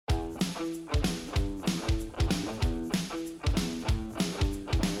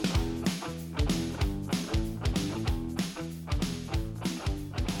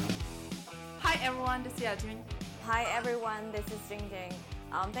Yajun. Hi everyone, this is Jingjing.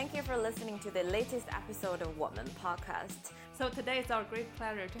 Thank you for listening to the latest episode of Woman Podcast. So today it's our great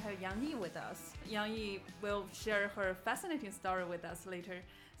pleasure to have Yang Yi with us. Yang Yi will share her fascinating story with us later.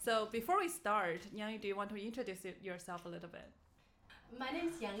 So before we start, Yang Yi, do you want to introduce yourself a little bit? My name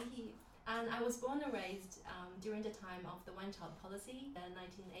is Yang Yi, and I was born and raised during the time of the one-child policy, the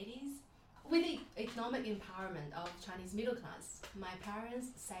 1980s. With the economic empowerment of Chinese middle class, my parents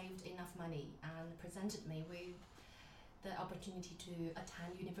saved enough money and presented me with the opportunity to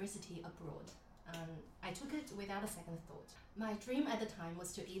attend university abroad. I took it without a second thought. My dream at the time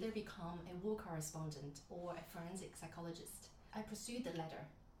was to either become a war correspondent or a forensic psychologist. I pursued the latter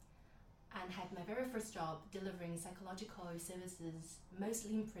and had my very first job delivering psychological services,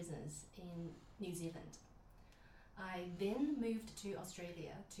 mostly in prisons in New Zealand. I then moved to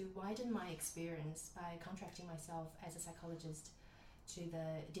Australia to widen my experience by contracting myself as a psychologist to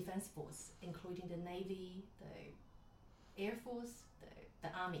the Defence Force, including the Navy, the Air Force, the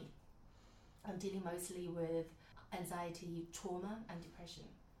Army. I'm dealing mostly with anxiety, trauma, and depression.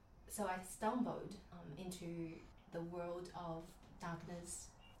 So I stumbled into the world of darkness,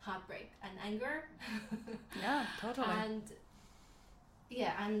 heartbreak, and anger. Yeah, totally.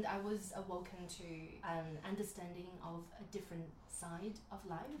 And I was awoken to an understanding of a different side of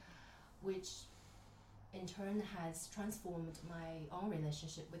life, which in turn has transformed my own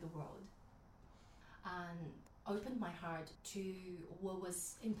relationship with the world and opened my heart to what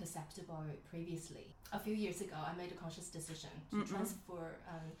was imperceptible previously. A few years ago, I made a conscious decision to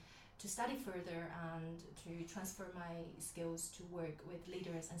to study further and to transfer my skills to work with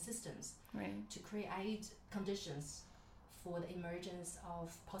leaders and systems, right, to create conditions for the emergence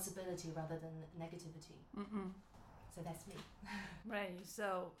of possibility rather than negativity. So that's me. Right.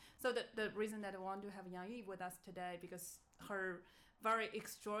 So the reason that I want to have Yang Yi with us today, because her very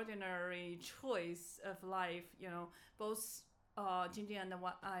extraordinary choice of life, both Jingjing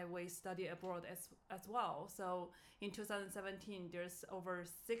and we study abroad as well. So in 2017, there's over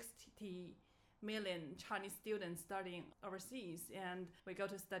 60 million Chinese students studying overseas, and we go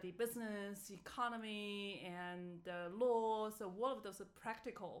to study business, economy, and law. So all of those are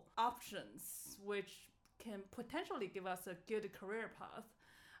practical options which can potentially give us a good career path.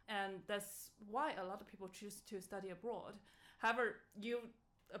 And that's why a lot of people choose to study abroad. However, you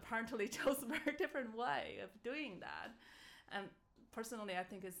apparently chose a very different way of doing that. And personally, I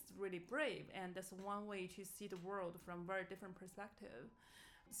think it's really brave, and that's one way to see the world from a very different perspective.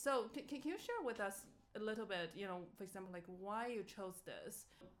 So can you share with us a little bit, for example, like why you chose this?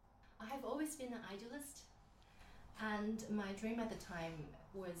 I have always been an idealist, and my dream at the time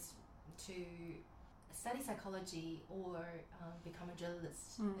was to study psychology or become a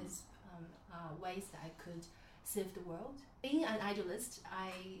journalist as ways that I could serve the world. Being an idealist,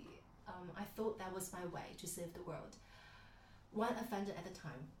 I thought that was my way to serve the world, one offender at a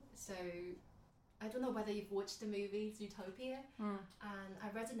time. So I don't know whether you've watched the movie Utopia, and I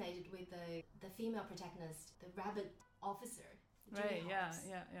resonated with the female protagonist, the rabbit officer. Right, yeah,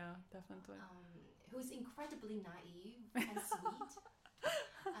 definitely. Who's incredibly naive and sweet,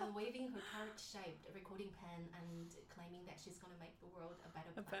 and waving her carrot-shaped recording pen and claiming that she's going to make the world a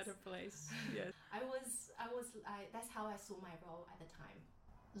better place. A better place, yes. That's how I saw my role at the time.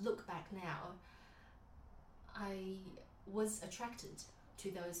 Look back now, I was attracted to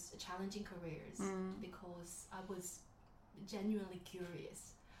those challenging careers because I was genuinely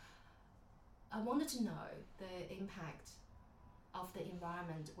curious. I wanted to know the impact of the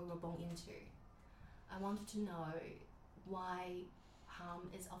environment we were born into. I wanted to know why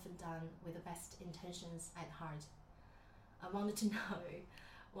harm is often done with the best intentions at heart. I wanted to know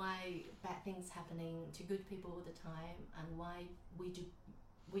why bad things happening to good people all the time and why we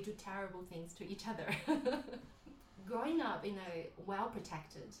do terrible things to each other. Growing up in a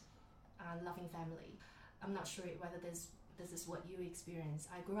well-protected and loving family, I'm not sure whether this is what you experience.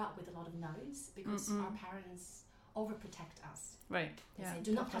 I grew up with a lot of no's because our parents overprotect us. Right. They say,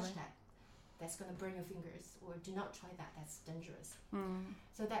 do not touch that. That's going to burn your fingers. Or do not try that. That's dangerous.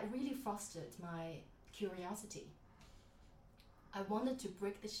 So that really fostered my curiosity. I wanted to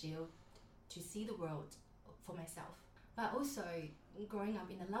break the shield to see the world for myself. But also, growing up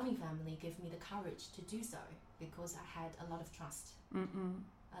in a loving family gave me the courage to do so because I had a lot of trust.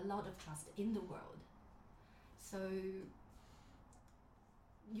 A lot of trust in the world. So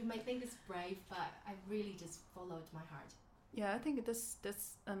you may think it's brave, but I really just followed my heart. Yeah, I think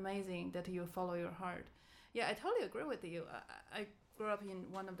that's amazing that you follow your heart. Yeah, I totally agree with you. I grew up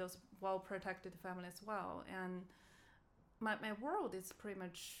in one of those well-protected families as well, and my world is pretty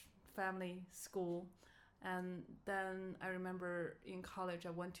much family, school, And then I remember in college,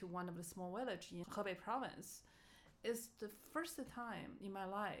 I went to one of the small village in Hebei province. It's the first time in my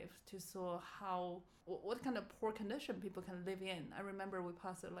life to saw what kind of poor condition people can live in. I remember we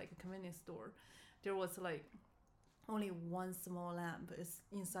passed like a convenience store. There was like only one small lamp.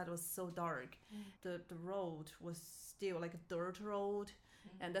 Inside was so dark. The road was still like a dirt road.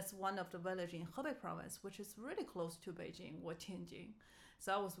 And that's one of the village in Hebei province, which is really close to Beijing or Tianjin.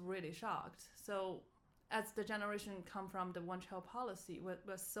 So I was really shocked. So as the generation come from the one-child policy,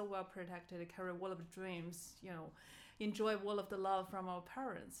 we're so well protected, carry all of the dreams, enjoy all of the love from our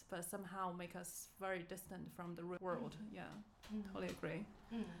parents, but somehow make us very distant from the real world. Yeah, totally agree.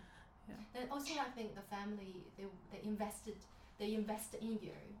 Yeah. And also, I think the family they invested in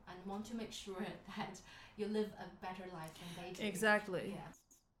you and want to make sure that you live a better life in Beijing. Exactly. Yeah.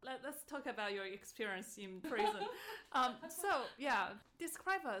 Let's talk about your experience in prison.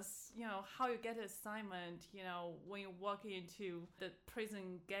 Describe us, how you get assignment, when you walk into the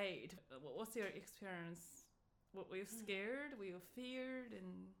prison gate. What's your experience? Were you scared? Were you feared?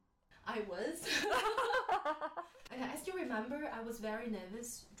 And I was. I still remember I was very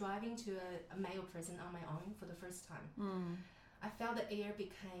nervous driving to a male prison on my own for the first time. I felt the air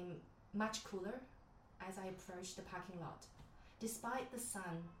became much cooler as I approached the parking lot, despite the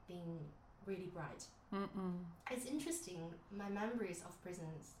sun being really bright. It's interesting, my memories of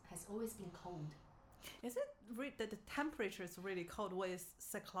prisons has always been cold. Is it that the temperature is really cold? What is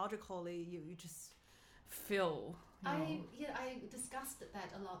psychologically you just feel? I discussed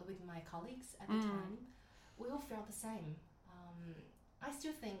that a lot with my colleagues at the time. We all felt the same. I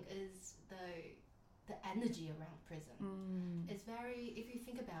still think is the energy around prison. It's very, if you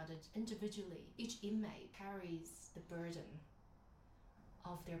think about it individually, each inmate carries the burden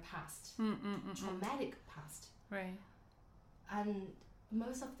of their past, traumatic past. Right. And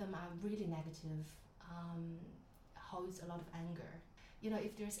most of them are really negative, holds a lot of anger.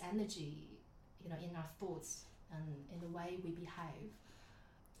 If there's energy, in our thoughts and in the way we behave,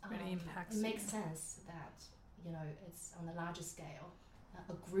 really impacts it makes sense that, it's on a larger scale,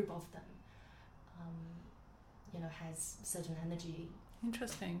 a group of them, has certain energy.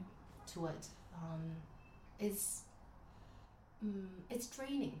 Interesting. To it. It's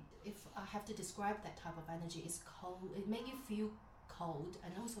draining. If I have to describe that type of energy, it's cold. It makes you feel cold,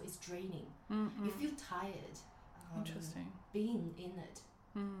 and also it's draining. You feel tired. Interesting. Being in it.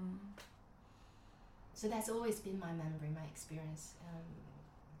 So that's always been my memory, my experience,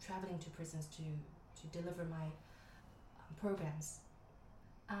 traveling to prisons to deliver my programs.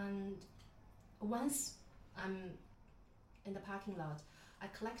 And once I'm in the parking lot, I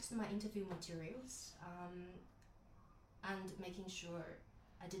collected my interview materials and making sure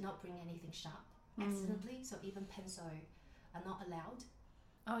I did not bring anything sharp accidentally. So even pencil are not allowed.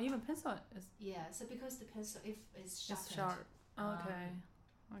 Oh, even pencil is... Yeah, so because the pencil, if it's sharpened, it's sharp. Okay.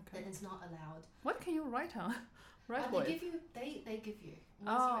 Then it's not allowed. What can you write on? They give you. They give you.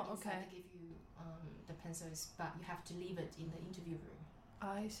 Once you're inside, they give you the pencils, but you have to leave it in the interview room.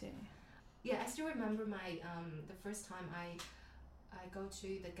 I see. Yeah, I still remember my the first time I go to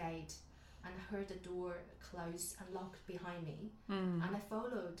the gate and heard the door close and lock behind me, and I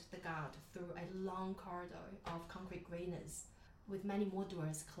followed the guard through a long corridor of concrete grayness with many more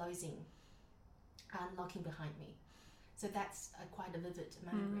doors closing and locking behind me. So that's quite a vivid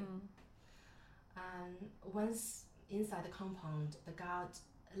memory. And once inside the compound, the guard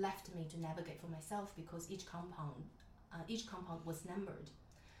left me to navigate for myself because each compound was numbered.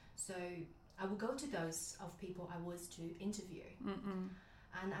 So I would go to those of people I was to interview.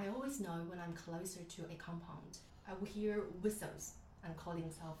 And I always know when I'm closer to a compound, I will hear whistles and calling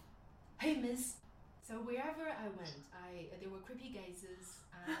myself, "Hey, miss." So wherever I went, there were creepy gazes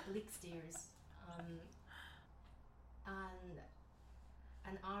and bleak stares.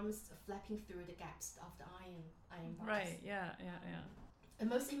 And arms flapping through the gaps of the iron bars. Right, yeah. And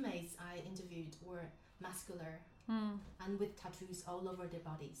most inmates I interviewed were muscular and with tattoos all over their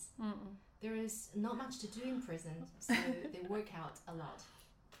bodies. There is not much to do in prison, so they work out a lot.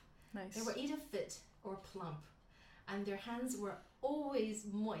 Nice. They were either fit or plump, and their hands were always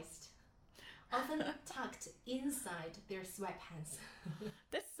moist, often tucked inside their sweatpants.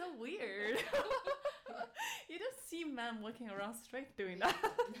 That's so weird. You don't see men walking around straight doing that.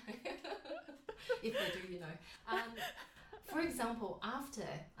 If they do, For example, after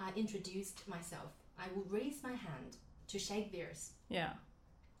I introduced myself, I would raise my hand to shake theirs. Yeah.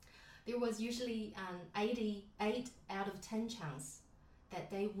 There was usually an 88 out of 10 chance that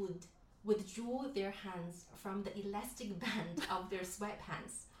they would withdraw their hands from the elastic band of their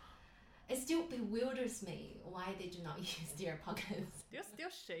sweatpants. it still bewilders me why they do not use their pockets. Do you still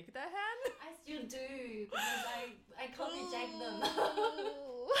shake that hand? I still do because I can't reject them.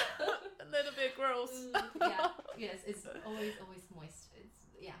 A little bit gross. Yeah, yes, it's always moist.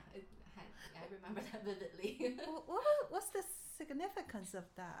 I remember that vividly. What's the significance of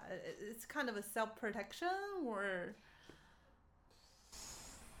that? It's kind of a self-protection, or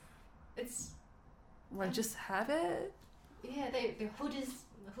it's just habit. Yeah, their hood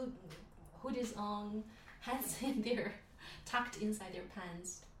is on, hands in there, tucked inside their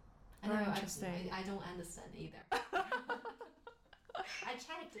pants. I know, interesting. I don't understand either. I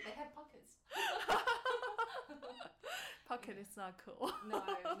checked, they have pockets. Pocket is not cool. No,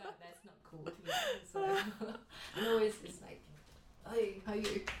 that's not cool. Yeah, so and always it's like, hey, how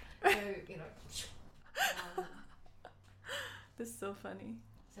you? So, you know. This is so funny.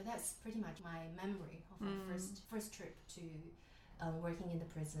 So that's pretty much my memory of my first trip to working in the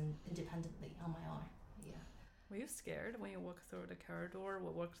prison independently on my own. Yeah. Were you scared when you walked through the corridor or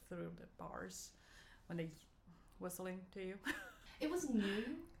walked through the bars when they whistling to you? It was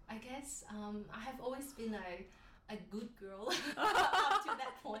new, I guess. I have always been a good girl up to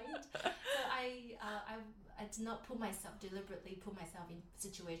that point. So I did not deliberately put myself in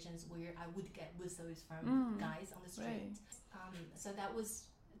situations where I would get whistles from guys on the street. Right. So that was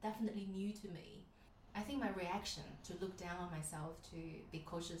definitely new to me. I think my reaction to look down on myself, to be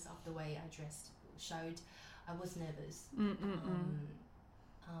cautious of the way I dressed, showed I was nervous.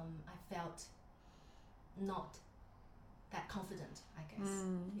 I felt not that confident, I guess.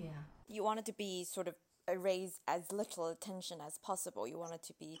 Yeah. You wanted to be sort of raise as little attention as possible. You wanted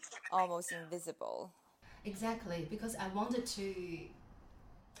to be almost invisible. Exactly, because I wanted to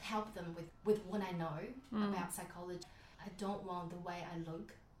help them with what I know about psychology. I don't want the way I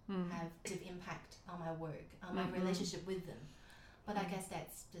look have an impact on my work, on my relationship with them. But I guess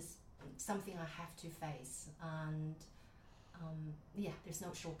that's just something I have to face, and there's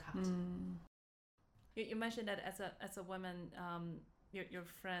no shortcut. You mentioned that as a woman, your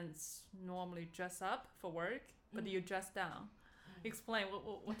friends normally dress up for work, but you dress down. Explain,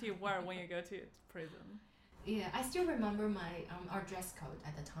 what do you wear when you go to prison? Yeah, I still remember our dress code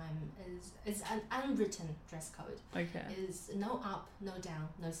at the time is an unwritten dress code. Okay. Is no up, no down,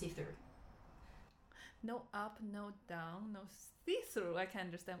 no see-through. No up, no down, no see-through. I can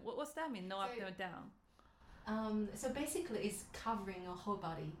understand. What's that mean? No up, no down. So basically, it's covering your whole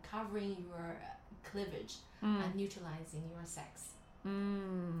body, covering your cleavage, and neutralizing your sex.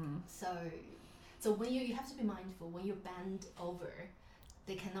 So when you have to be mindful when you bend over,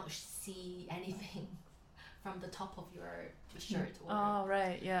 they cannot see anything from the top of your shirt. Oh,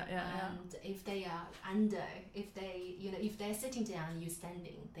 right, yeah. And if they are under, if they're sitting down and you're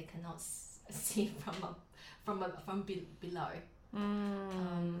standing, they cannot see from below.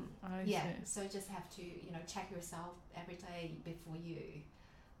 See. So just have to check yourself every day before you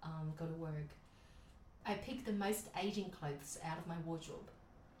go to work. I pick the most aging clothes out of my wardrobe,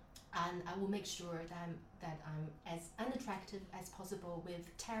 and I will make sure that I'm as unattractive as possible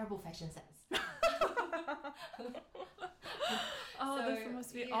with terrible fashion sense. This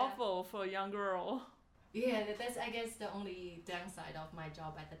must be awful for a young girl. Yeah, that's I guess the only downside of my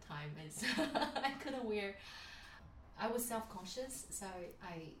job at the time is I couldn't wear. I was self-conscious, so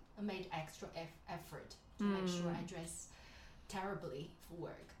I made extra effort to make sure I dress terribly for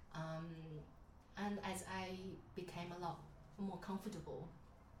work. And as I became a lot more comfortable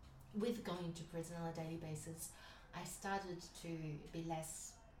with going to prison on a daily basis, I started to be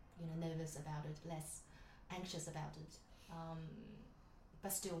less, nervous about it, less anxious about it,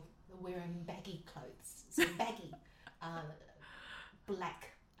 but still wearing baggy clothes, so baggy,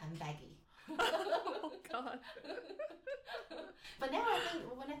 black and baggy. Oh God! But now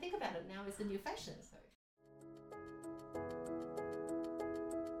when I think about it, now it's the new fashion. So.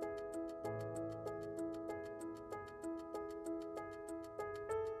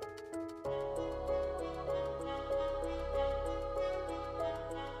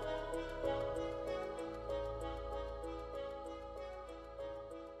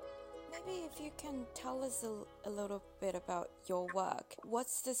 Maybe if you can tell us a little bit about your work.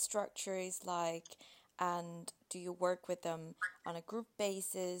 What's the structure is like, and do you work with them on a group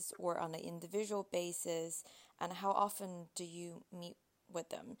basis or on an individual basis, and how often do you meet with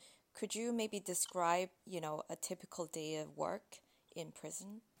them? Could you maybe describe, a typical day of work in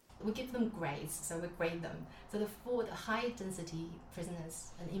prison? We give them grades, so we grade them. So for the high density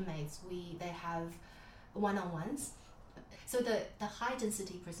prisoners and inmates, they have one-on-ones. So the high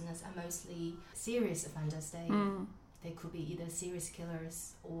density prisoners are mostly serious offenders. They could be either serious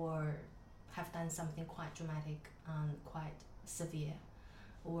killers or have done something quite dramatic and quite severe,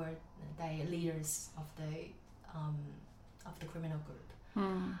 or they leaders of the criminal group.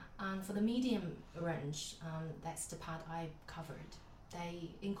 And for the medium range, that's the part I covered.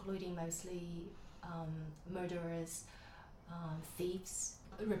 They including mostly murderers, thieves,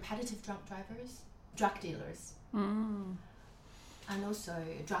 repetitive drunk drivers, drug dealers, and also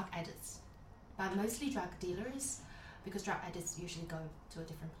drug addicts. But mostly drug dealers, because drug addicts usually go to a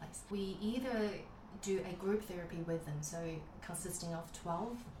different place. We either do a group therapy with them, so consisting of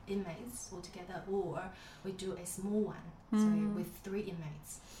 12 inmates altogether, or we do a small one, so with 3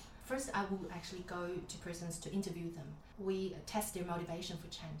 inmates. First, I will actually go to prisons to interview them. We test their motivation for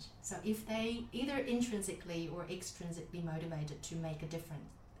change. So if they either intrinsically or extrinsically motivated to make a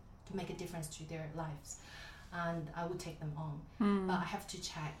difference to their lives, and I would take them on. But I have to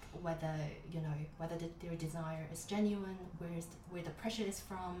check whether their desire is genuine, where the pressure is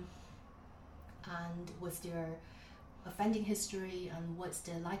from, and what's their offending history, and what's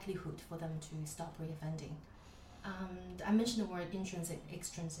the likelihood for them to stop reoffending. And I mentioned the word intrinsic,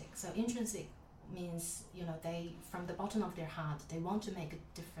 extrinsic. So intrinsic means, they, from the bottom of their heart, they want to make a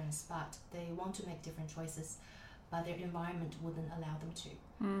difference, but they want to make different choices, but their environment wouldn't allow them to.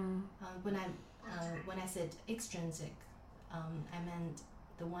 When I said extrinsic, I meant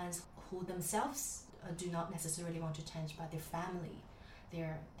the ones who themselves do not necessarily want to change, but their family,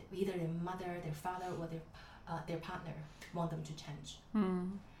 either their mother, their father, or their partner want them to change.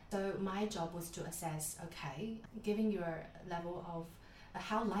 So my job was to assess, okay, given your level of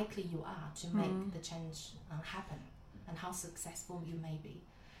how likely you are to make the change happen, and how successful you may be.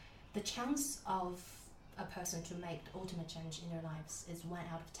 The chance of a person to make the ultimate change in their lives is 1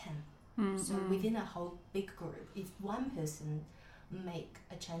 out of 10. So within a whole big group, if one person make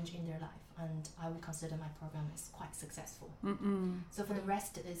a change in their life, and I would consider my program as quite successful. So for the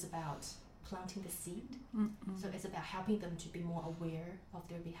rest, it is about planting the seed. So it's about helping them to be more aware of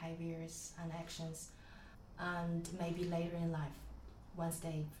their behaviors and actions, and maybe later in life, once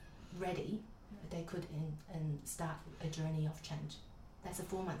they're ready, they could start a journey of change. That's a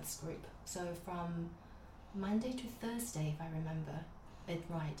 4-month group. So from Monday to Thursday, if I remember it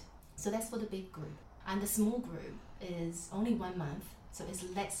right. So that's for the big group. And the small group is only 1 month, so it's a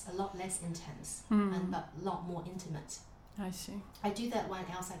lot less intense, but a lot more intimate. I see. I do that one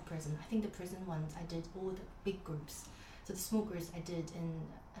outside prison. I think the prison ones, I did all the big groups. So the small groups I did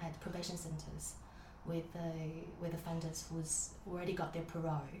at probation centers with offenders who's already got their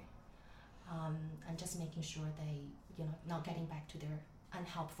parole, and just making sure they, not getting back to their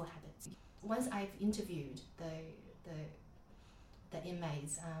unhelpful habits. Once I've interviewed the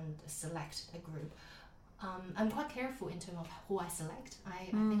inmates and select a group, I'm quite careful in terms of who I select.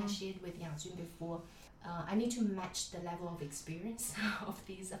 I think I shared with Yang Jun before. I need to match the level of experience of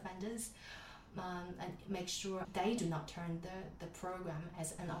these offenders, and make sure they do not turn the program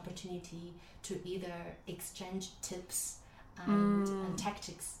as an opportunity to either exchange tips and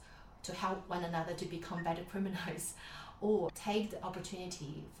tactics to help one another to become better criminals, or take the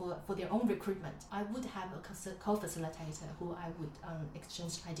opportunity for their own recruitment. I would have a co-facilitator who I would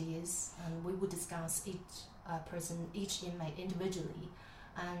exchange ideas, and we would discuss each inmate individually,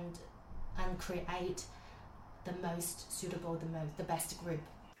 and create the most suitable, the best group.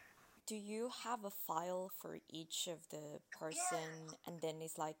 Do you have a file for each of the person, and then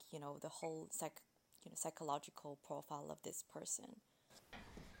it's like, the whole psychological profile of this person?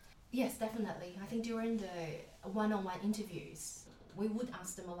 Yes, definitely. I think during the one-on-one interviews, we would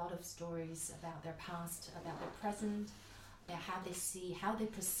ask them a lot of stories about their past, about their present, about how they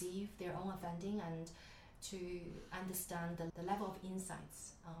perceive their own offending, and to understand the level of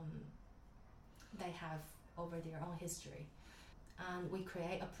insights they have over their own history. And we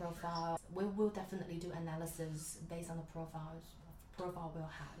create a profile. We will definitely do analysis based on the profile we'll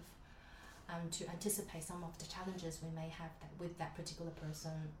have, to anticipate some of the challenges we may have with that particular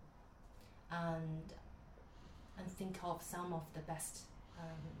person, and think of some of the best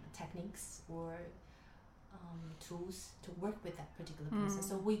techniques or tools to work with that particular person.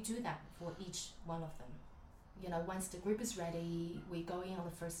 So we do that for each one of them. Once the group is ready, we go in on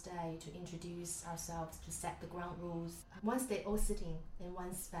the first day to introduce ourselves, to set the ground rules. Once they're all sitting in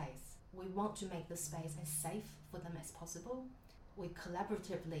one space, we want to make the space as safe for them as possible. We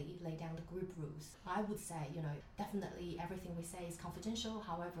collaboratively lay down the group rules. I would say, definitely everything we say is confidential.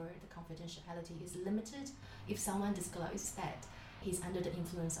 However, the confidentiality is limited. If someone discloses that he's under the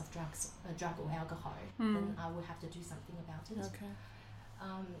influence of drug or alcohol, then I will have to do something about it. Okay.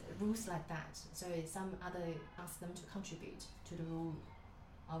 Rules like that. So some other ask them to contribute to the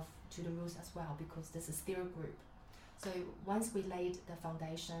rules as well, because this is their group. So once we laid the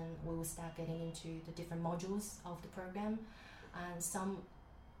foundation, we will start getting into the different modules of the program, and some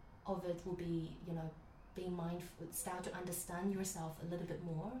of it will be, being mindful, start to understand yourself a little bit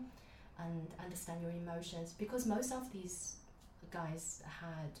more and understand your emotions, because most of these guys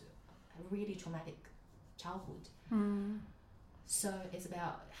had a really traumatic childhood. So it's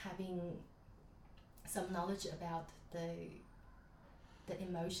about having some knowledge about the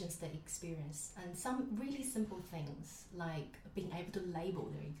emotions they experience, and some really simple things like being able to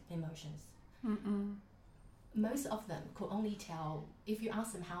label their emotions. Most of them could only tell, if you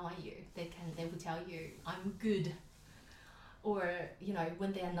ask them how are you, they will tell you I'm good, or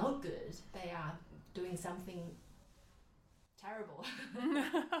when they are not good, they are doing something terrible,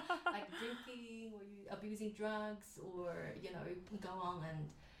 like drinking or abusing drugs, or go on and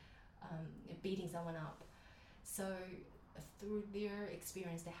beating someone up. So through their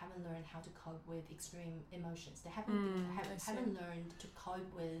experience, they haven't learned how to cope with extreme emotions. They haven't learned to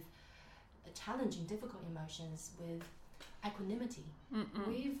cope with challenging, difficult emotions with equanimity.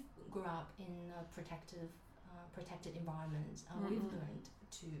 We've grew up in a protected environment, and we've learned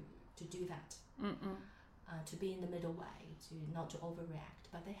to do that, to be in the middle way, not to overreact,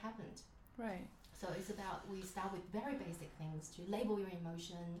 but they haven't. Right. So it's about, we start with very basic things, to label your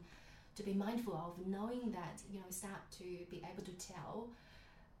emotion, to be mindful of, knowing that, start to be able to tell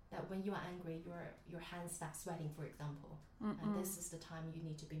that when you are angry, your hands start sweating, for example. And this is the time you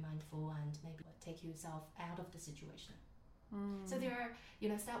need to be mindful and maybe take yourself out of the situation. So there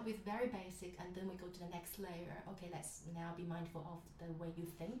are, start with very basic, and then we go to the next layer. Okay, let's now be mindful of the way you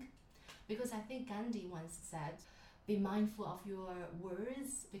think. Because I think Gandhi once said, be mindful of your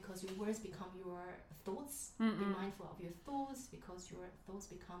words, because your words become your thoughts. Be mindful of your thoughts, because your thoughts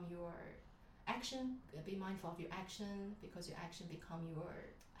become your action. Be mindful of your action, because your action become your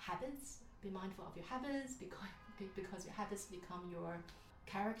habits. Be mindful of your habits, because your habits become your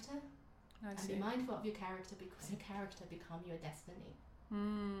character. And be mindful of your character, because your character become your destiny.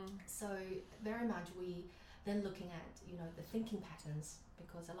 So very much we then looking at the thinking patterns,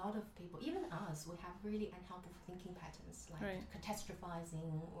 because a lot of people, even us, we have really unhelpful thinking patterns, like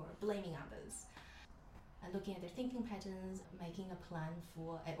catastrophizing or blaming others. And looking at their thinking patterns, making a plan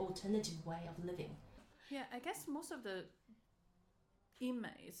for an alternative way of living. Yeah, I guess most of the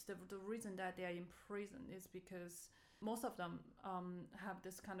inmates, the reason that they are in prison is because most of them have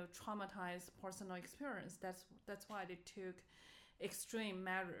this kind of traumatized personal experience. That's why they took extreme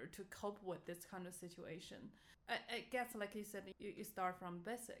measure to cope with this kind of situation. I guess, like you said, you start from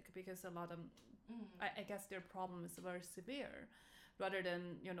basic, because a lot of them, I guess their problem is very severe, rather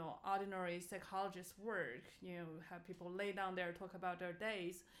than ordinary psychologist work. Have people lay down there, talk about their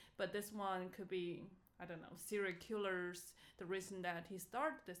days, but this one could be, I don't know, serial killers. The reason that he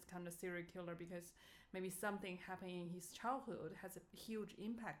started this kind of serial killer, because maybe something happened in his childhood has a huge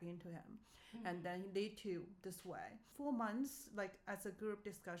impact into him, and then lead to this way. 4 months, like as a group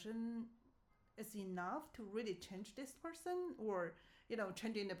discussion, is enough to really change this person, or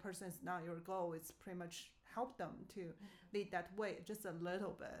changing the person is not your goal. It's pretty much help them to lead that way just a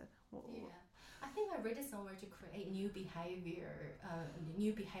little bit. Yeah, I think I read it somewhere, to create new behavior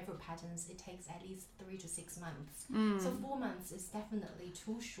patterns, it takes at least 3 to 6 months. So 4 months is definitely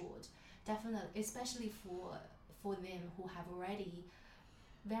too short. Definitely, especially for them who have already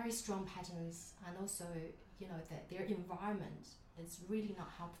very strong patterns, and also that their environment is really not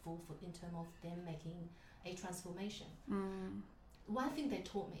helpful in terms of them making a transformation. One thing they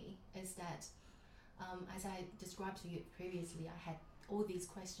taught me is that, as I described to you previously, I had all these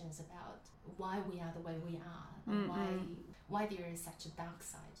questions about why we are the way we are, and why there is such a dark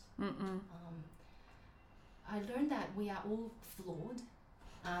side. I learned that we are all flawed,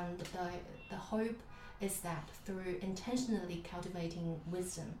 and the hope is that through intentionally cultivating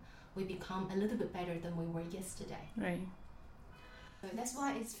wisdom, we become a little bit better than we were yesterday. Right. So that's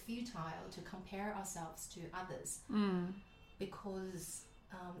why it's futile to compare ourselves to others, because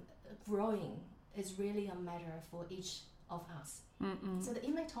growing is really a matter for each of us. So the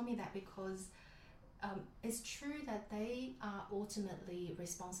inmate told me that, because it's true that they are ultimately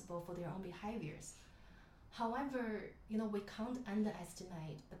responsible for their own behaviors. However, we can't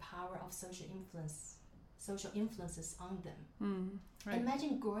underestimate the power of social influences on them. Right.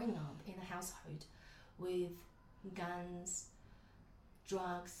 Imagine growing up in a household with guns,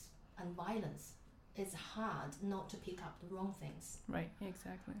 drugs, and violence. It's hard not to pick up the wrong things. Right,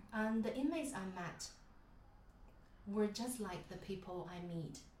 exactly. And the inmates I met were just like the people I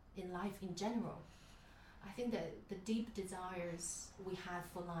meet in life in general. I think that the deep desires we have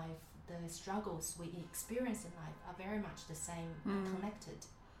for life, the struggles we experience in life, are very much the same and connected.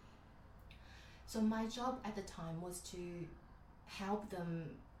 So my job at the time was to help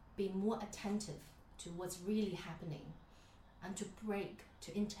them be more attentive to what's really happening and to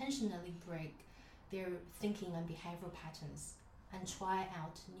intentionally break their thinking and behavioral patterns and try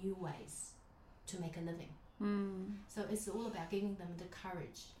out new ways to make a living. So it's all about giving them the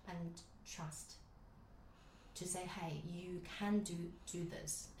courage and trust to say, hey, you can do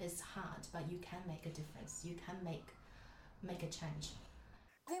this. It's hard, but you can make a difference. You can make a change.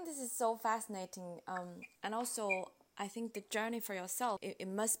 I think this is so fascinating. And also, I think the journey for yourself, it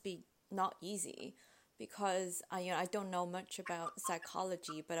must be not easy, because I don't know much about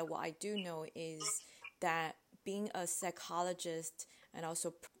psychology, but what I do know is that being a psychologist and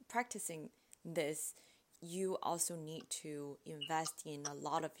also practicing this, you also need to invest in a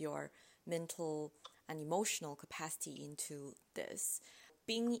lot of your mental and emotional capacity into this.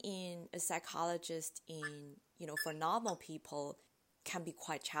 Being a psychologist for normal people can be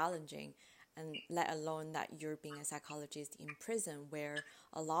quite challenging, and let alone that you're being a psychologist in prison where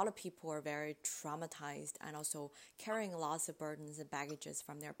a lot of people are very traumatized and also carrying lots of burdens and baggages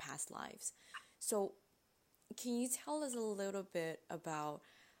from their past lives. So can you tell us a little bit about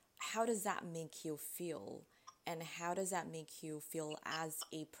how does that make you feel, and how does that make you feel as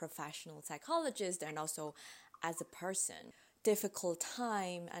a professional psychologist and also as a person? Difficult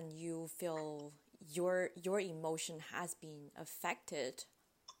time, and you feel your emotion has been affected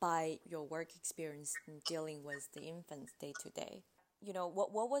by your work experience in dealing with the infants day to day.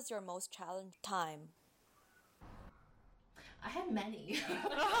 What was your most challenging time? I had many.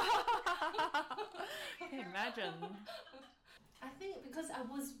 Imagine. I think because I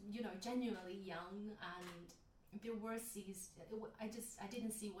was, genuinely young, and there were I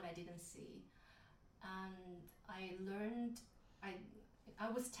didn't see what I didn't see, and I learned. I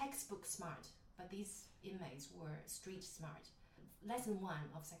was textbook smart, but these inmates were street smart. Lesson 1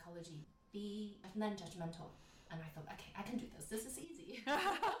 of psychology: be non-judgmental. And I thought, okay, I can do this. This is easy. Being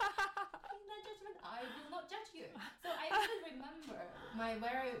non-judgmental, I will not judge you. So I even remember my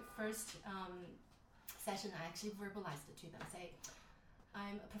very first session. I actually verbalized it to them. Say,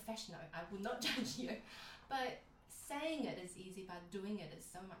 I'm a professional. I will not judge you. But saying it is easy, but doing it is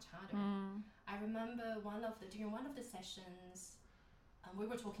so much harder. I remember during one of the sessions, we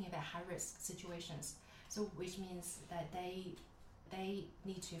were talking about high-risk situations. So which means that they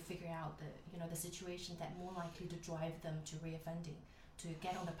need to figure out the situation that more likely to drive them to reoffending, to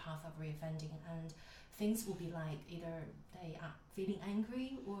get on the path of reoffending. And things will be like either they are feeling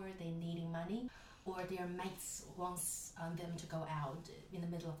angry, or they needing money, or their mates wants them to go out in the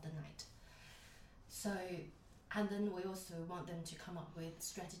middle of the night. So, and then we also want them to come up with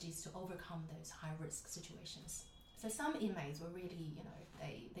strategies to overcome those high-risk situations. So some inmates were really,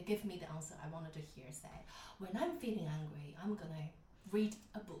 they give me the answer I wanted to hear. Say, when I'm feeling angry, I'm gonna read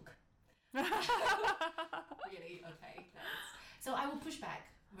a book. Really? Okay. So I will push back,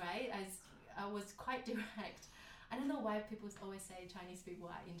 right? I was quite direct. I don't know why people always say Chinese people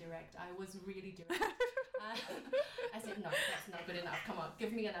are indirect. I was really direct. I said, no, that's not good enough. Come on,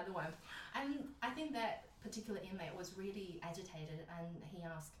 give me another one. And I think that particular inmate was really agitated, and he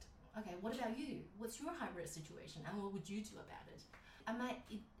asked, okay, what about you? What's your high-risk situation, and what would you do about it? And my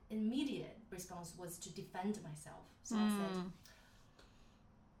immediate response was to defend myself. So I said,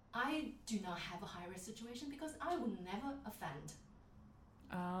 I do not have a high-risk situation because I will never offend.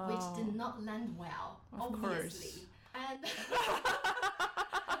 Which did not land well, obviously. And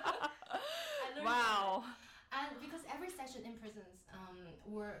wow. And because every session in prisons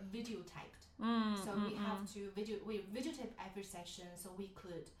were videotaped, so we have to videotape every session so we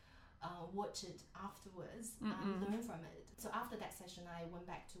could watch it afterwards and learn from it. So after that session, I went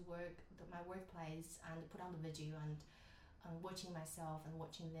back to my workplace, and put on the video and watching myself and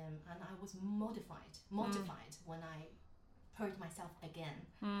watching them, and I was mortified when I heard myself again.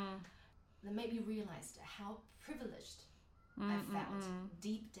 That made me realize how privileged I felt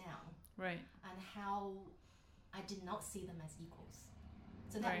deep down, right, and how I did not see them as equals.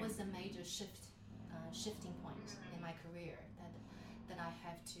 So that was a major shifting point in my career, that I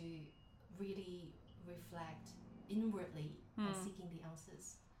have to really reflect inwardly and seeking the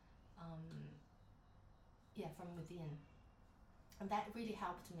answers from within. And that really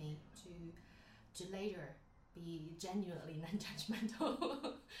helped me to later be genuinely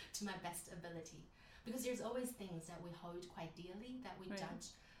non-judgmental to my best ability. Because there's always things that we hold quite dearly, that we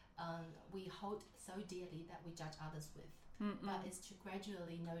judge. We hold so dearly that we judge others with. But it's to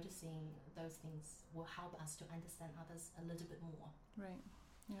gradually noticing those things will help us to understand others a little bit more. Right.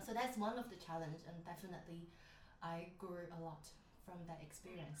 Yeah. So that's one of the challenges, and definitely I grew a lot from that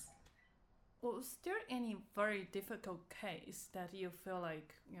experience. Was there any very difficult case that you feel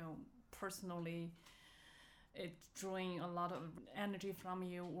like, personally it's drawing a lot of energy from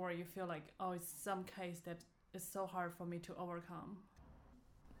you, or you feel like, it's some case that is so hard for me to overcome?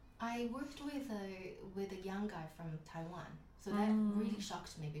 I worked with a young guy from Taiwan, so that really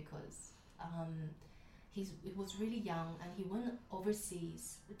shocked me because he was really young and he went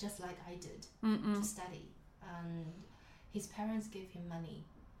overseas just like I did to study, and his parents gave him money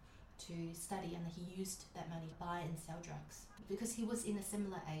to study, and he used that money to buy and sell drugs because he was in a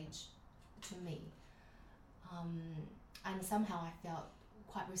similar age to me, and somehow I felt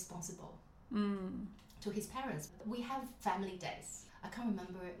quite responsible to his parents. We have family days. I can't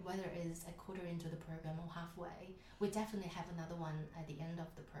remember whether it is a quarter into the program or halfway. We definitely have another one at the end of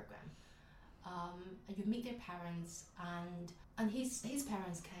the program. You meet their parents, and his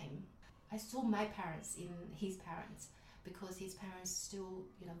parents came. I saw my parents in his parents because his parents still,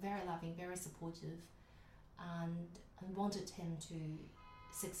 very loving, very supportive, and wanted him to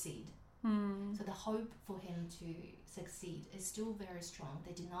succeed. So the hope for him to succeed is still very strong.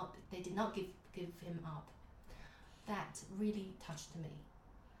 They did not give him up. That really touched me,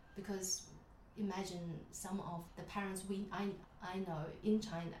 because imagine some of the parents I know in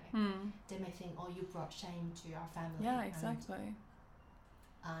China, they may think, oh, you brought shame to our family. Yeah, exactly.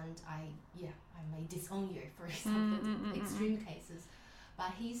 And I may disown you, for example, extreme cases.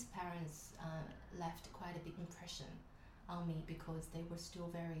 But his parents left quite a big impression on me because they were still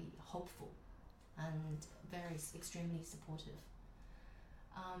very hopeful and very extremely supportive.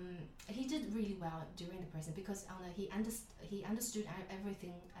 He did really well during the prison because he understood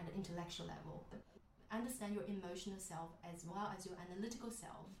everything at an intellectual level. Understand your emotional self as well as your analytical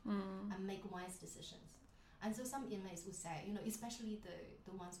self, and make wise decisions. And so some inmates would say, especially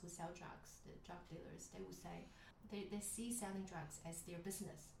the ones who sell drugs, the drug dealers, they would say they see selling drugs as their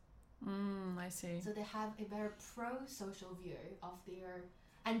business. I see. So they have a very pro-social view of their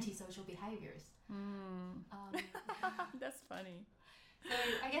anti-social behaviors. That's funny. So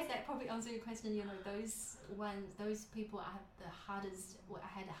I guess that probably answers your question. Those people I had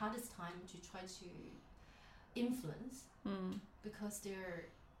the hardest time to try to influence because their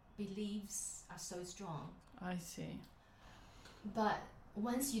beliefs are so strong. I see. But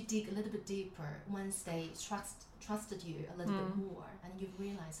once you dig a little bit deeper, once they trusted you a little bit more, and you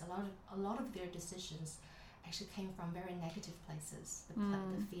realize a lot of their decisions actually came from very negative places.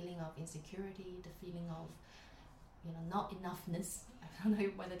 The feeling of insecurity, the feeling of not enoughness. I don't know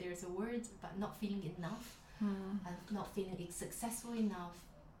whether there's a word, but not feeling enough, and not feeling successful enough,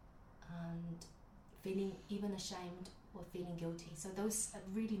 and feeling even ashamed or feeling guilty. So those are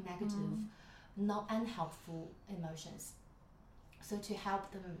really negative, not unhelpful emotions. So to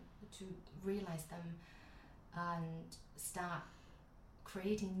help them to realize them and start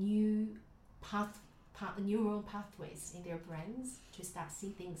creating new neural pathways in their brains to start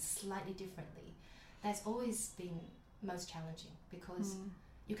seeing things slightly differently, that's always been most challenging because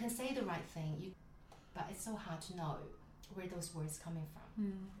you can say the right thing, but it's so hard to know where those words coming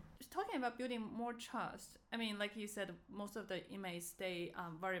from. Talking about building more trust, I mean, like you said, most of the inmates, they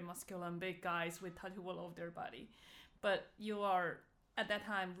very muscular and big guys with tattoo all over their body. But you are, at that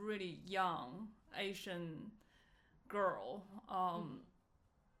time, really young Asian girl,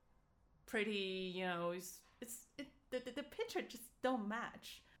 pretty, the picture just don't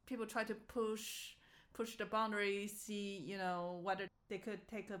match. People try to push the boundaries, see, whether they could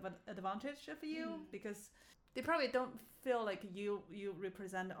take advantage of you because they probably don't feel like you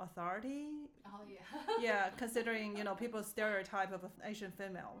represent authority. Oh yeah. Yeah, considering people's stereotype of an Asian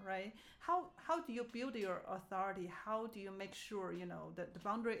female, right? How do you build your authority? How do you make sure that the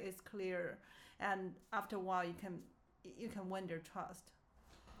boundary is clear, and after a while you can win their trust?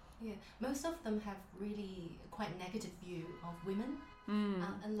 Yeah, most of them have really quite negative view of women.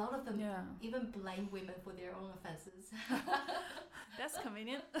 A lot of them even blame women for their own offenses. That's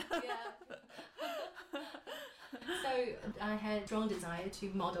convenient. Yeah. So I had a strong desire to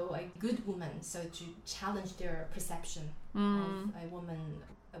model a good woman, so to challenge their perception of a woman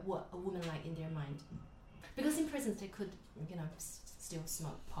like in their mind. Because in prisons they could, still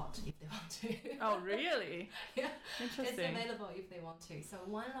smoke pot if they want to. Oh, really? Yeah. Interesting. It's available if they want to. So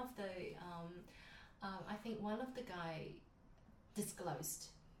one of the, I think one of the guy disclosed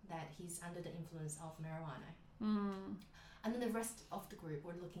that he's under the influence of marijuana. And then the rest of the group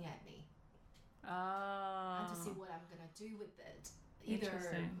were looking at me. And to see what I'm going to do with it. Either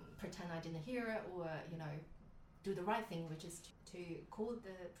pretend I didn't hear it or, do the right thing, which is to call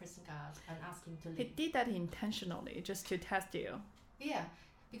the prison guard and ask him to leave. He did that intentionally, just to test you. Yeah,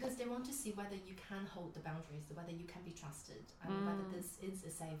 because they want to see whether you can hold the boundaries, whether you can be trusted, and whether this is a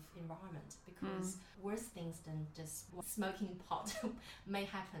safe environment. Because worse things than just smoking pot may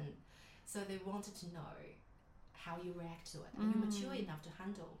happen. So they wanted to know how you react to it. Are you mature enough to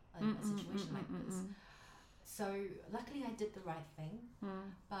handle a situation like this? So luckily I did the right thing,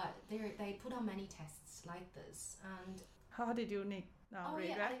 but they put on many tests like this. And how did you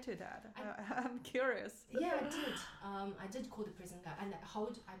react to that? I'm curious. Yeah, I did. I did call the prison guard, and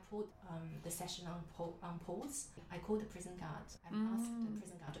I put the session on pause. I called the prison guard and asked the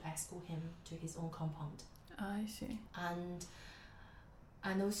prison guard to escort him to his own compound. I see.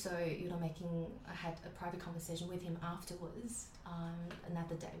 And also, I had a private conversation with him afterwards,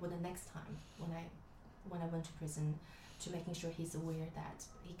 another day, the next time when I went to prison, to making sure he's aware that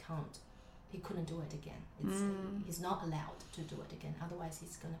he couldn't do it again. He's not allowed to do it again. Otherwise,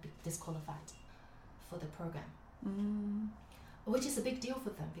 he's going to be disqualified for the program, which is a big deal for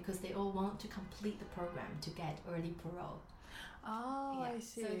them because they all want to complete the program to get early parole. Oh, yeah. I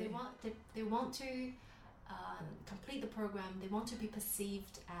see. So they want to complete the program. They want to be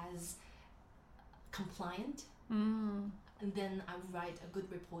perceived as compliant, and then I write a good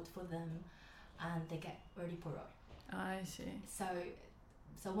report for them, and they get early parole. I see.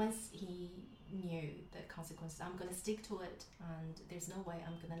 So once he knew the consequences, I'm going to stick to it, and there's no way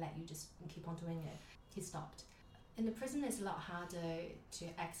I'm going to let you just keep on doing it. He stopped. In the prison, it's a lot harder to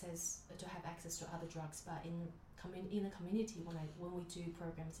have access to other drugs, but in the community, when we do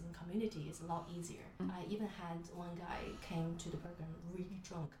programs in the community, it's a lot easier. I even had one guy came to the program really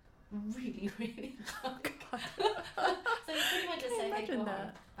drunk, really, really drunk. So you pretty much just say, hey, go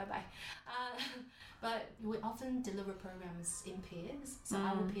home, bye-bye. But we often deliver programs in pairs, so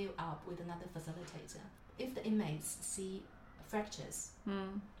I will pair up with another facilitator. If the inmates see fractures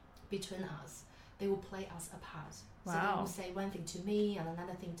between us, they will play us apart. Wow. So they will say one thing to me and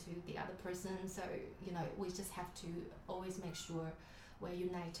another thing to the other person. So, we just have to always make sure we're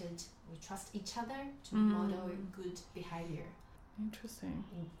united, we trust each other to model good behavior. Interesting.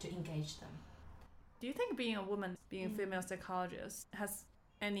 To engage them. Do you think being a woman, being a female psychologist, has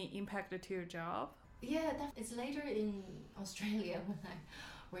any impact to your job? Yeah, it's later in Australia when I'm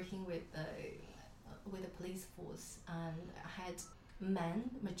working with the police force, and I had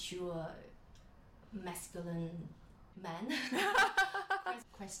mature, masculine men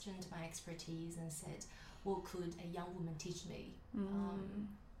questioned my expertise and said, what could a young woman teach me?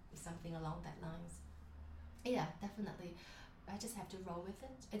 Something along that lines. Yeah, definitely. I just have to roll with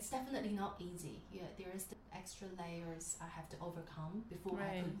it. It's definitely not easy. Yeah, there is the extra layers I have to overcome before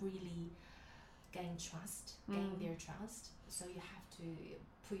I could really gain their trust. So you have to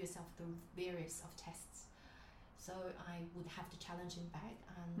put yourself through various of tests. So I would have to challenge him back,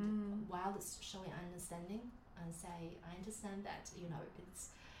 and while it's showing understanding and say, I understand that, it's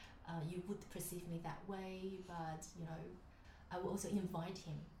you would perceive me that way, but I will also invite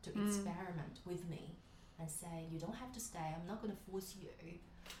him to experiment with me and say, you don't have to stay, I'm not going to force you,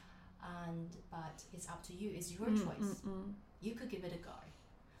 but it's up to you, it's your choice. You could give it a go.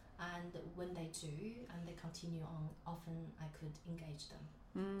 And when they do and they continue on, often I could engage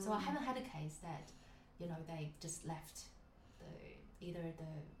them. So I haven't had a case that they just left either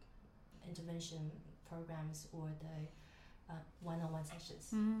the intervention programs or the one-on-one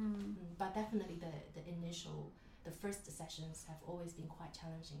sessions. But definitely the first sessions have always been quite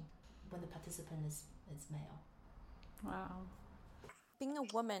challenging when the participant is male. Wow. Being a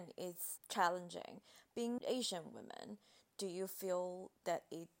woman is challenging. Being Asian women, do you feel that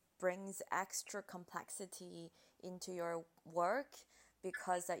it brings extra complexity into your work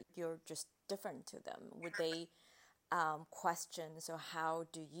because that you're just different to them? Would they question, so how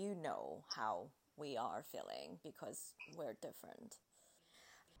do you know how we are feeling because we're different?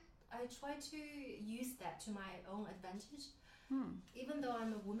 I try to use that to my own advantage. Even though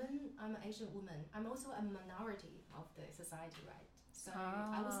I'm a woman, I'm an Asian woman, I'm also a minority of the society, right? So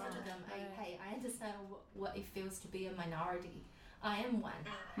I will say to them, hey, I understand what it feels to be a minority. I am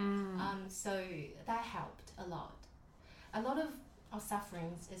one. So that helped a lot. A lot of our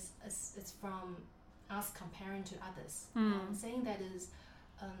sufferings is from us comparing to others. Saying that is,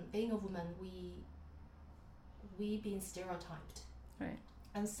 being a woman, we being stereotyped. Right.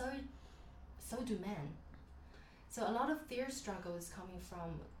 And so do men. So a lot of their struggle is coming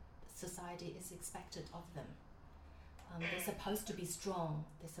from society is expected of them. They're supposed to be strong.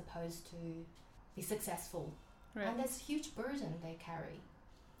 They're supposed to be successful. Right. And that's a huge burden they carry.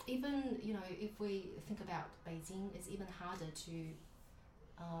 Even, if we think about Beijing, it's even harder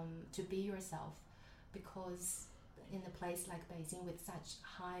to be yourself, because in a place like Beijing with such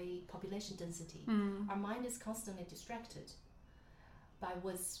high population density, our mind is constantly distracted by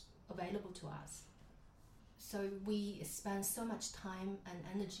what's available to us. So we spend so much time and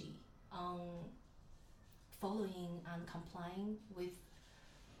energy on following and complying with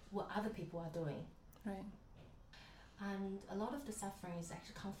what other people are doing. Right. And a lot of the sufferings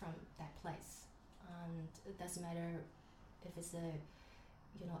actually come from that place. and it doesn't matter if it's a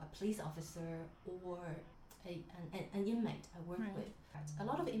police officer or an inmate I work Right. with. A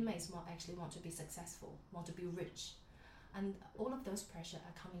lot of inmates actually want to be successful, want to be rich, and all of those pressure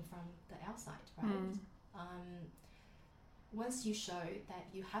are coming from the outside, right? Once you show that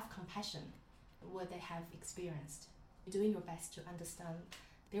you have compassion what they have experienced, you're doing your best to understand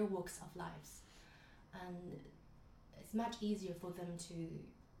their walks of lives, and it's much easier for them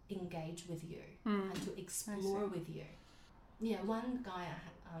to engage with you and to explore with you. Yeah, one guy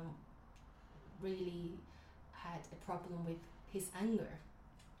really had a problem with his anger,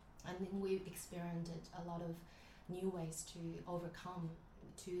 and then we experimented a lot of new ways to overcome,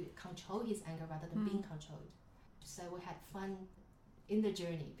 to control his anger rather than being controlled. So we had fun in the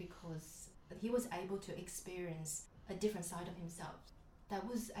journey because he was able to experience a different side of himself. That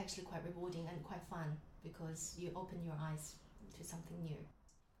was actually quite rewarding and quite fun because you open your eyes to something new.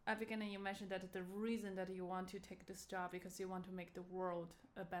 At the beginning, you mentioned that the reason that you want to take this job because you want to make the world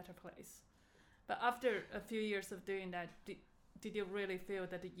a better place. But after a few years of doing that, did you really feel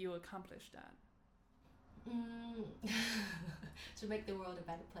that you accomplished that? To make the world a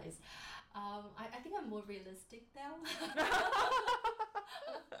better place. I think I'm more realistic now.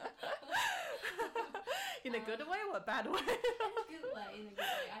 In a good way or a bad way? In a good way.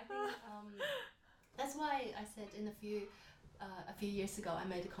 I think that's why I said a few years ago I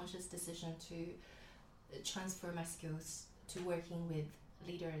made a conscious decision to transfer my skills to working with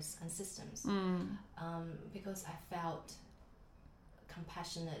leaders and systems, because I felt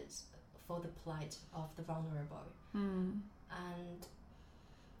compassionate for the plight of the vulnerable, and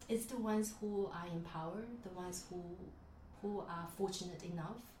it's the ones who I empower, the ones who are fortunate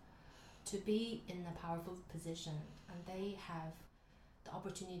enough to be in a powerful position, and they have the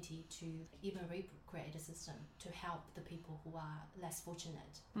opportunity to even recreate a system to help the people who are less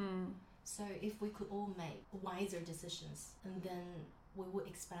fortunate. So if we could all make wiser decisions, and then we would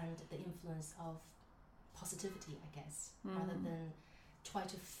expand the influence of positivity, I guess, rather than try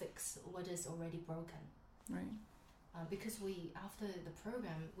to fix what is already broken. Right. Because after the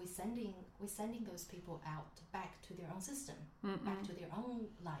program, we're sending those people out back to their own system, back to their own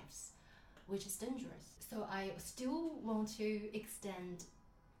lives, which is dangerous. So I still want to extend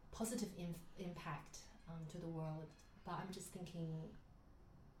positive impact to the world, but I'm just thinking,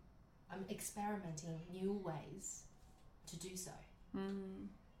 I'm experimenting new ways to do so.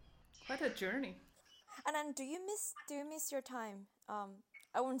 Quite a journey. And then, do you miss your time?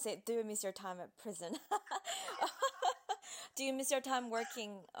 I wouldn't say do you miss your time at prison. Do you miss your time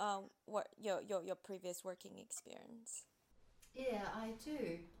working? What your previous working experience? Yeah, I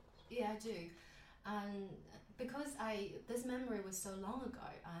do. And because this memory was so long ago,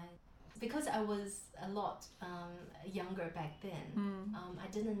 because I was a lot younger back then, I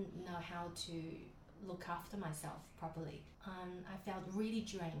didn't know how to look after myself properly. I felt really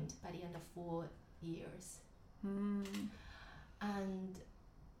drained by the end of 4 years.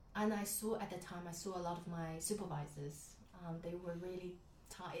 And I saw at the time, a lot of my supervisors, they were really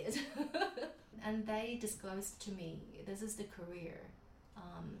tired. And they disclosed to me, this is the career.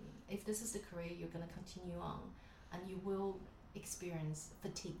 If this is the career you're going to continue on, and you will experience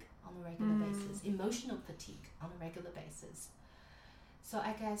fatigue on a regular basis, emotional fatigue on a regular basis. So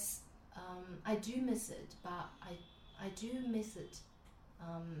I guess I do miss it, but I do miss it,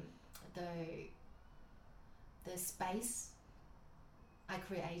 the space I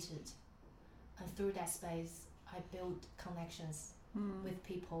created, and through that space I built connections with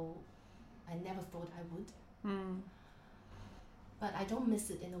people I never thought I would. But I don't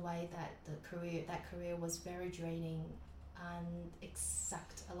miss it in a way that that career was very draining and it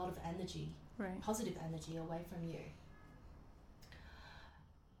sucked a lot of energy, positive energy away from you.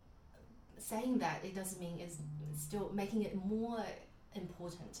 Saying that, it doesn't mean it's still making it more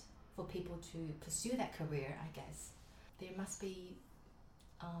important for people to pursue that career, I guess. There must be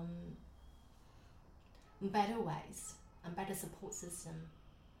better ways and better support system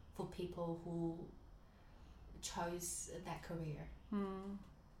for people who chose that career.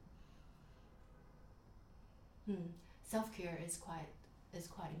 Self-care is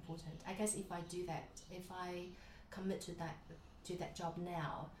quite important. I guess if I do that, if I commit to that job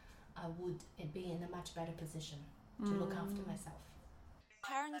now, I would be in a much better position to look after myself.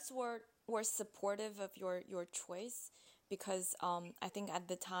 Parents were supportive of your choice, because I think at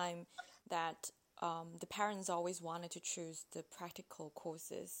the time that the parents always wanted to choose the practical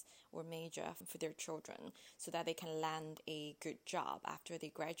courses or major for their children so that they can land a good job after they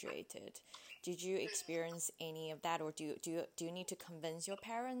graduated. Did you experience any of that, or do you need to convince your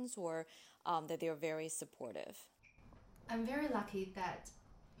parents, or that they're very supportive? I'm very lucky that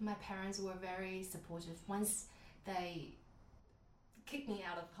My parents were very supportive. Once they kicked me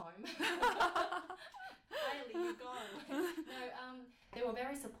out of home, finally you're gone. No, they were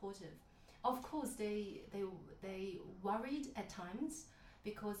very supportive. Of course, they worried at times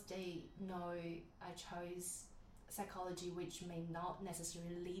because they know I chose psychology, which may not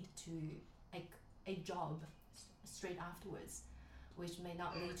necessarily lead to a job straight afterwards, which may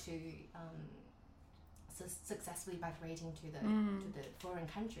not lead to successfully migrating to the foreign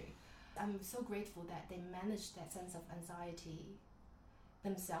country. I'm so grateful that they managed that sense of anxiety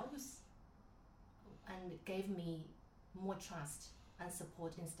themselves and gave me more trust and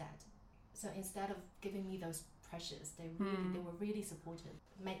support instead. So instead of giving me those pressures, they were really supportive,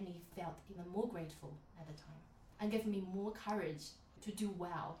 made me felt even more grateful at the time, and gave me more courage to do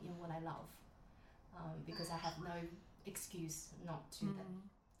well in what I love, because I have no excuse not to them.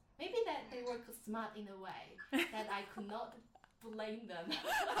 Maybe that they were smart in a way that I could not blame them.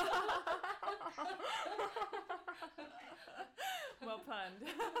 Well planned.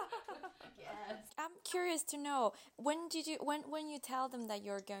 Yes. I'm curious to know, when you tell them that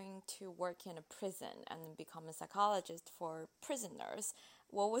you're going to work in a prison and become a psychologist for prisoners,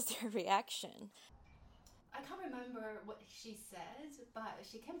 what was their reaction? I can't remember what she said, but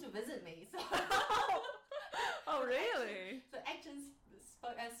she came to visit me. So Oh, really? The actions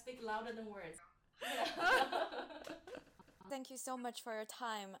speak louder than words. Thank you so much for your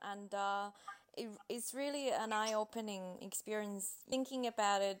time, and it's really an eye-opening experience thinking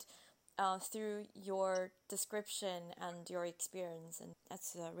about it through your description and your experience, and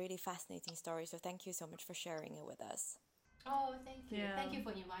that's a really fascinating story, so thank you so much for sharing it with us. Oh, thank you. Yeah. Thank you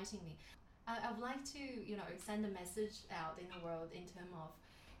for inviting me. I would like to, send a message out in the world in terms of,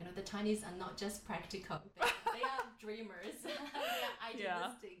 the Chinese are not just practical. They are dreamers. They are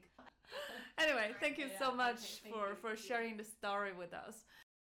idealistic. Anyway, thank you so much okay, for sharing the story with us.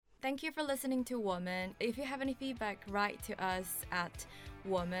 Thank you for listening to Woman. If you have any feedback, write to us at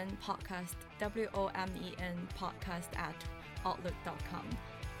Woman Podcast, WOMEN Podcast @outlook.com.